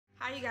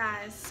Hi you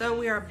guys, so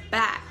we are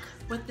back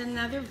with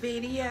another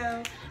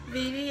video.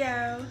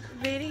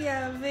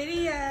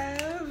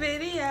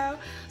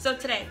 So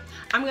today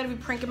I'm gonna be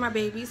pranking my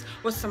babies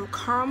with some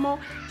caramel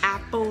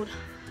apple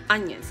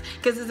onions,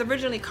 because it's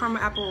originally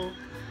caramel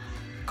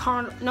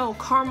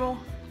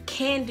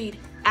candied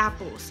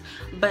apples,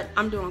 but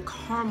I'm doing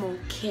caramel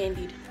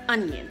candied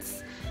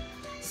onions.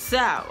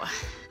 So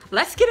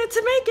let's get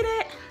into making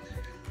it.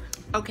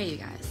 Okay you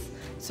guys,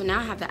 so now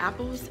I have the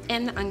apples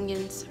and the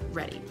onions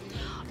ready.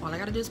 All I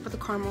gotta do is put the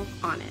caramel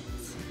on it.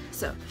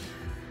 So,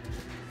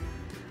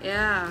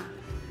 yeah,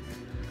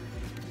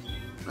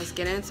 let's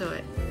get into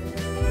it.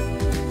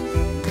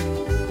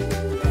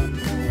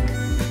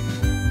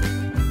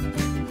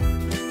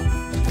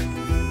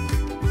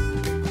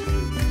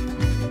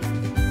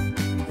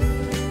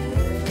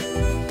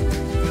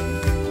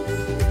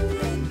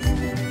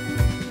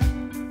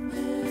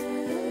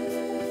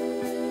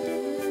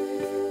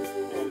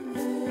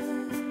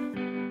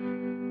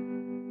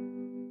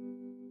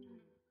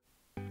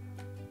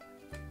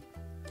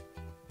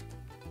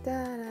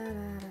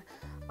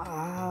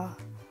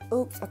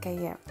 Oops, okay,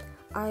 yeah.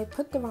 I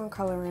put the wrong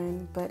color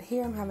in, but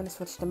here I'm having to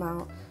switch them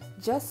out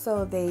just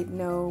so they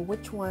know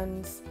which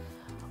ones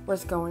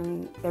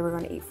they were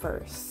going to eat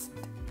first.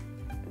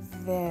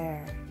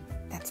 There,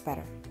 that's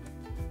better.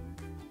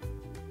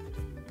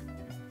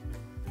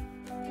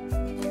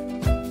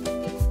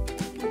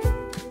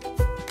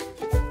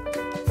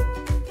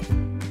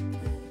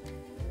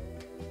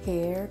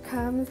 Here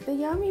comes the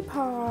yummy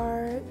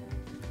part.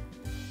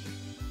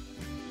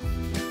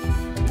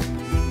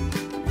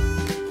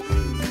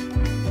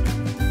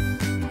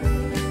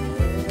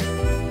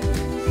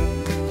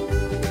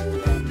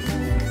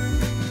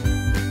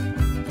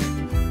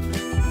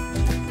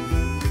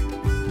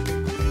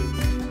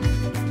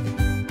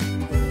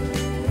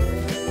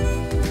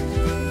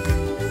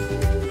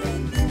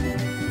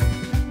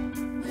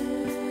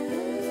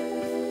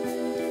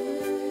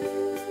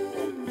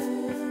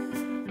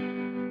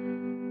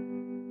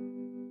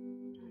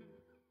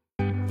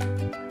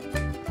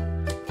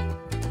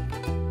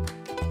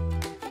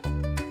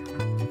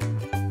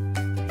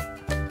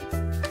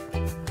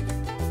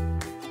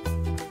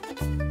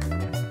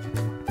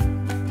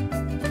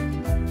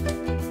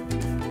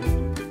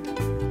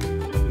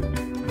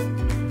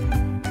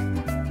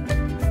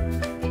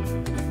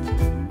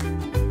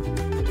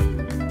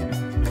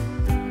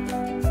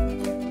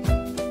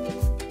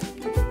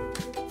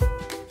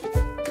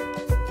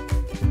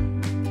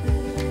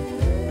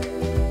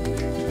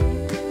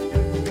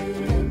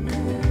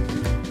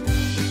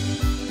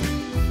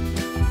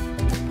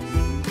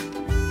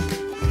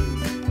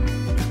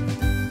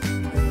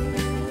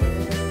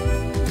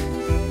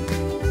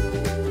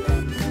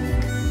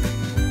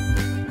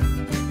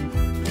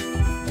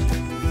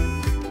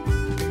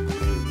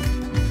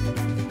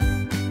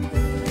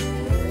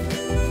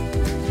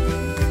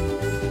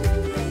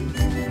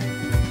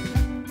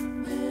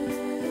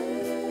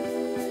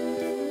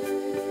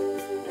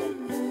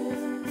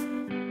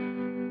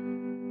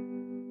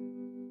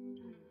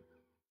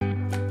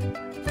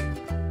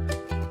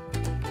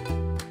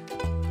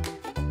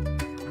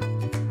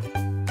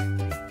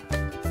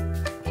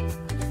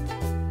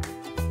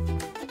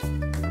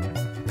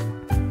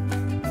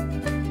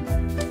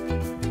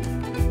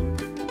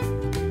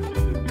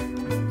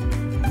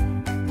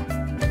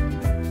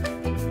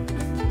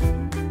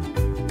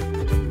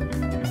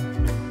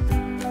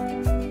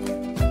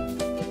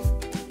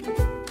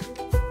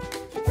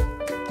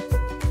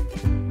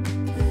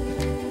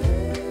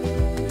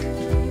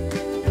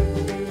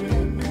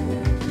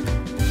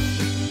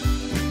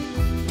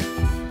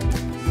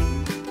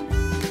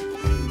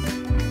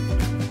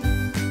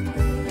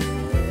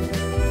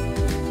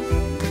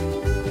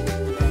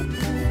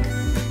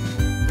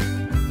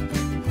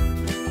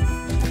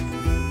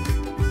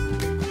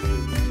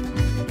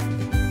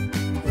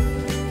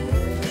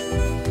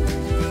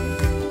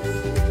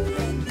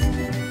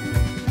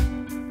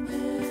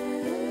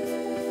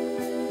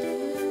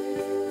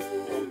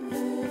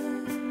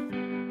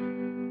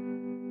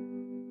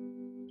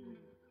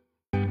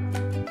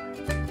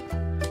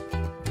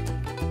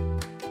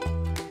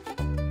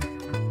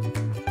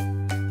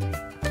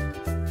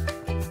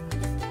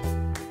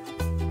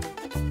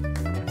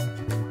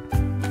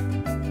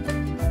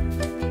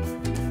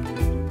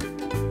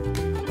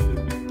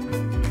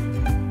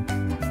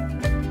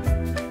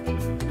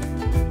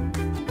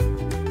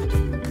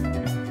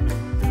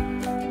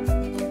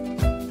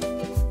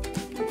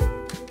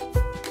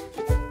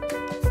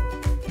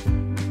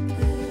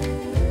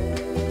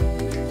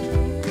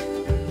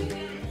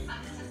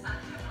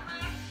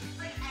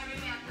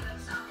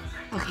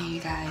 Okay, you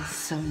guys,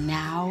 so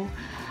now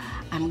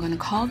I'm gonna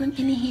call them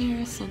in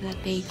here so that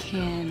they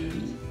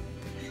can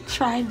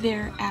try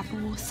their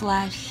apple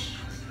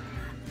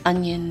 /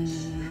 onion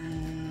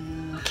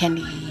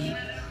candy,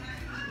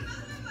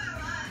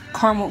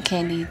 caramel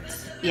candied,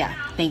 yeah,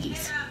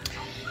 thingies.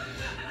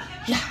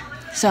 Yeah,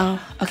 so,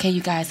 okay,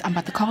 you guys, I'm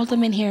about to call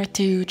them in here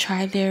to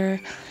try their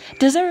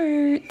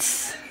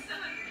desserts.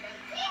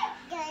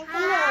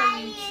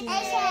 Hi.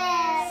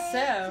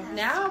 So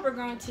now we're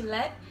going to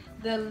let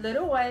the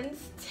little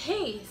ones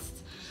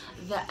taste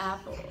the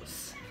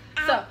apples.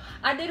 So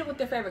I did it with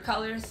their favorite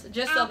colors,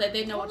 just so that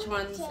they know which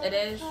ones it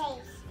is.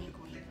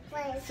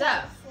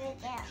 So,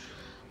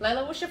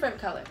 Layla, what's your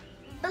favorite color?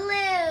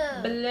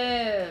 Blue.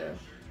 Blue.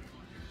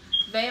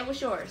 Vaya,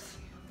 what's yours?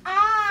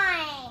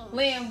 Orange.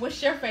 Liam,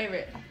 what's your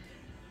favorite?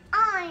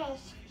 Orange.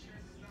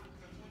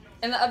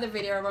 In the other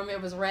video, I remember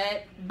it was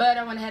red, but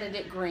I went ahead and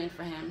did green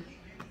for him.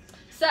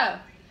 So, I'm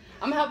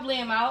gonna help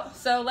Liam out.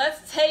 So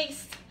let's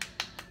taste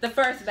the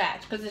first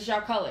batch, because it's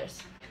your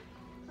colors.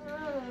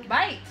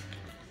 Bite.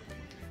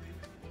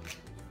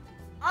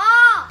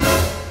 Oh!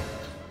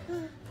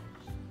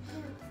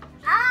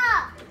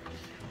 Oh!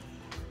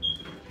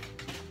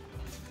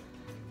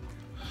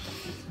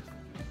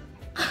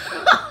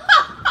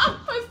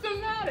 What's the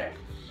matter?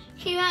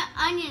 She got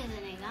onions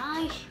in it,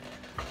 guys.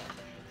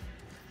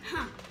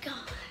 Oh,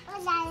 God.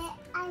 Was that it?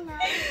 I know.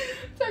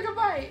 Take a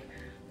bite.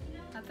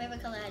 My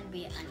favorite color had to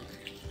be an onion.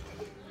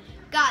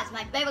 Guys,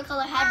 my favorite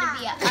color had to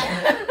be an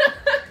onion.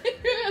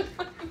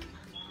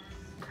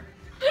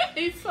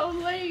 It's so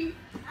late.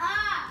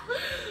 Ah!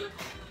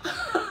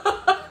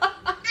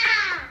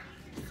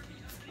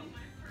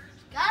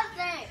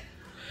 Disgusting.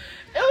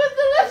 It was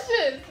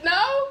delicious,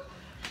 no?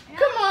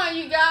 Come on,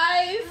 you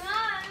guys.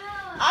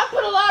 I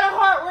put a lot of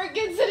hard work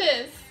into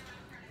this.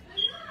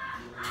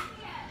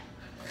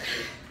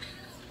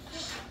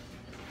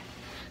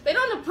 They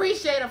don't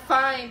appreciate a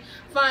fine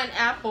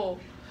apple.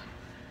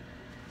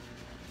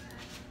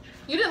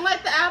 You didn't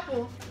like the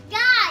apple.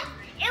 Guys,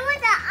 it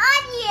was an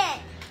onion.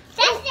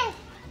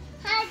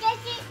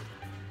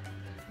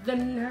 The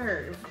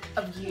nerve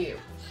of you.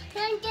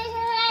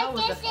 That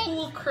was a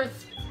cool,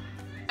 crisp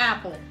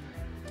apple.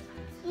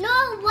 No,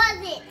 it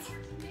wasn't.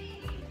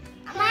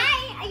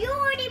 You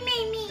already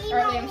made me eat. All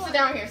right, Liam, sit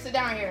down here. Sit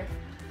down here.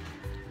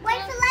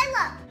 Wait for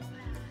Layla.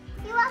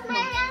 You want my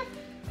hand?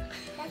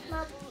 That's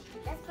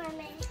my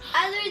man.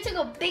 I literally took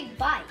a big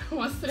bite.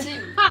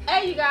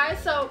 Hey, you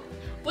guys. So,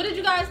 what did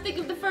you guys think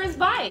of the first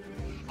bite?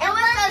 It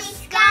was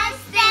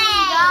disgusting,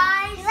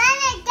 guys. It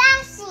was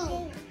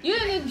disgusting. You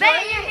didn't enjoy Better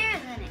it? your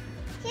hair's in it.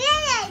 It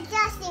was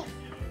disgusting.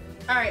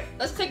 All right,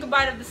 let's take a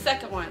bite of the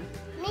second one.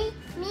 Me.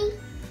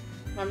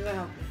 Mom's gonna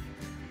help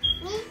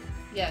you. Me.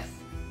 Yes.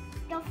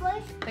 Go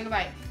first. Take a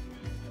bite.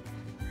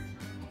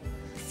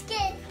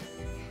 Skin.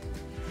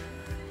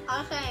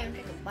 I can't even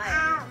take a bite.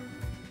 Ow.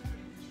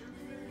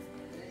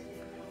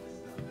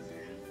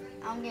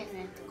 I'm getting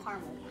into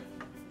caramel.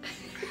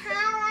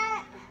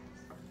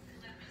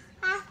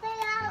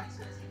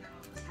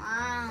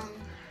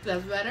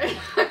 That's better.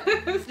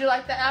 Did you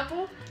like the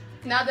apple?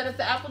 Now that it's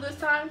the apple this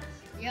time?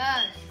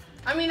 Yes.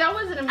 I mean, that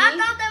wasn't a meat. I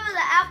thought that was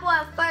an apple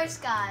at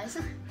first, guys.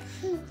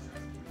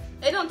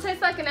 It don't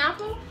taste like an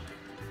apple?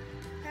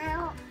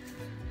 No.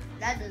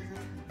 That doesn't.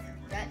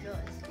 That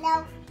does.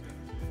 No.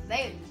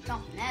 Baby's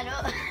chomping that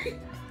up.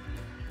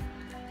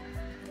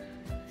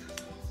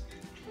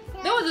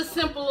 That was a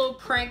simple little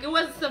prank. It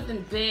wasn't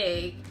something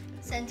big.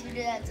 Since you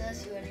did that to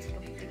us, you gotta take a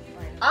big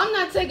bite of it. I'm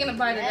not taking a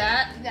bite of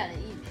that. You gotta eat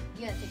it.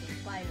 You gotta take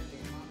a bite of it,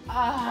 Mom.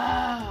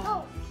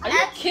 Oh. Are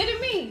you kidding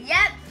me?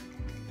 Yep.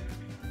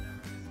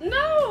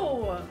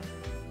 No.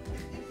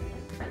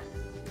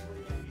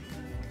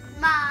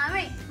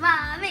 Mommy.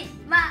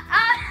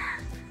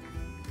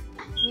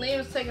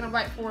 Liam's taking a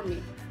bite for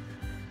me.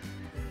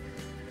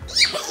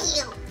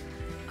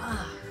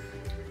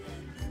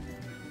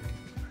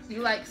 You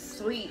like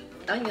sweet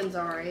onions,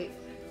 alright?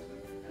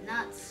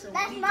 Not so.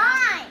 That's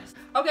mine.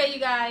 Okay, you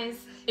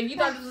guys. If you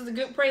thought this was a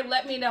good prank,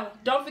 let me know.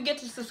 Don't forget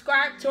to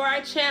subscribe to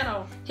our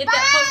channel. Hit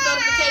that post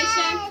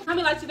notification. How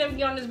many likes did we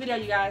get on this video,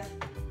 you guys?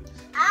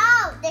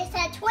 Oh, they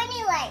said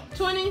 20 likes.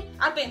 20?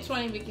 I think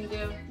 20 we can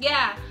do.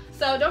 Yeah.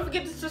 So don't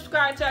forget to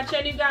subscribe to our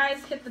channel, you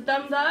guys. Hit the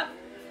thumbs up.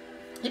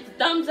 Hit the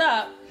thumbs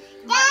up.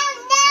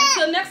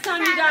 Until next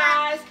time, you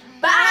guys.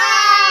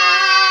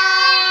 Bye.